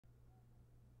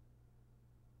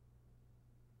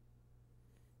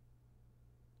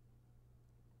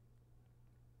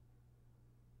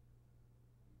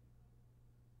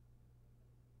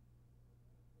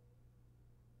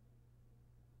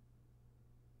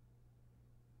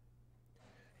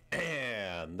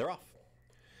and they're off.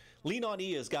 Lean on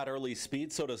E has got early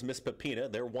speed, so does Miss Peppina.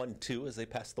 They're 1-2 as they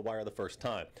pass the wire the first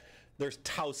time. There's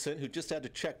Towson, who just had to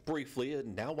check briefly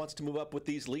and now wants to move up with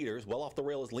these leaders. Well off the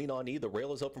rail is Lean on E. The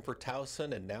rail is open for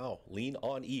Towson, and now Lean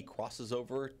on E crosses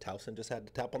over. Towson just had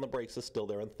to tap on the brakes, is still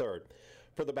there in third.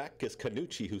 Further back is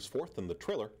Canucci, who's fourth, and the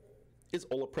trailer is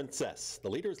Ola Princess. The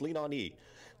leader is Lean on E.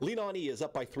 Lean on E is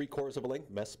up by 3/4 of a length.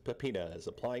 Miss Peppina is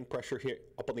applying pressure here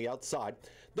up on the outside.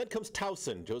 Then comes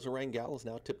Towson. Joe Zarangal is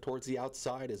now tipped towards the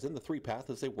outside, is in the 3-path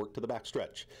as they work to the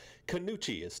backstretch.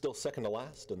 Canucci is still second to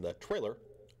last, and the trailer,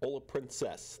 Ola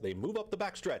Princess. They move up the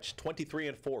backstretch,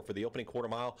 23-4 for the opening quarter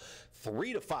mile,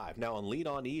 3-5 now on Lean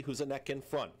on E, who's a neck in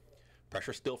front.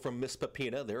 Pressure still from Miss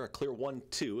Peppina. They're a clear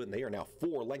 1-2, and they are now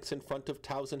 4 lengths in front of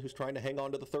Towson, who's trying to hang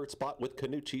on to the third spot with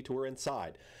Canucci to her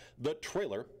inside. The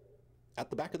trailer at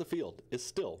the back of the field is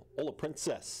still Ola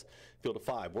Princess. Field of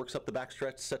 5 works up the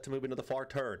backstretch, set to move into the far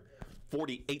turn.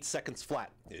 48 seconds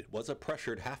flat. It was a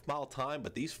pressured half-mile time,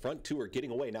 but these front two are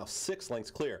getting away. Now 6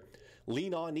 lengths clear.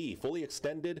 Lean on E, fully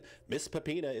extended. Miss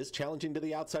Peppina is challenging to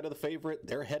the outside of the favorite.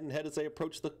 They're head and head as they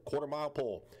approach the quarter-mile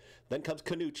pole. Then comes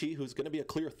Canucci, who's going to be a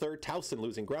clear third. Towson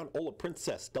losing ground. Ola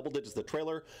Princess, double digits the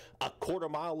trailer. A quarter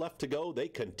mile left to go. They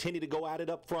continue to go at it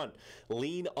up front.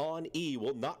 Lean on E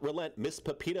will not relent. Miss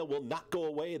Peppina will not go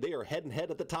away. They are head and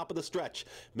head at the top of the stretch.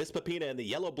 Miss Peppina and the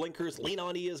yellow blinkers. Lean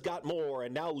on E has got more,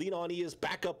 and now Lean on E is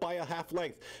back up by a half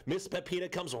length. Miss Peppina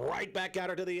comes right back at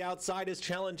her to the outside, is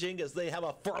challenging as they have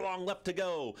a furlong left to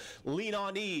go. Lean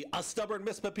on E, a stubborn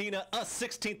Miss Peppina, a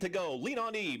 16th to go. Lean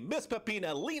on E, Miss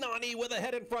Peppina, Lean on E with a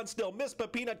head in front still. Miss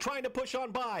Peppina trying to push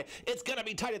on by. It's going to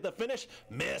be tight at the finish.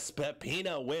 Miss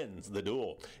Peppina wins the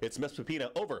duel. It's Miss Peppina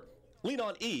over Lean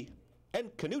on E and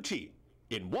Canucci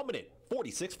in 1 minute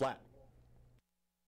 46 flat.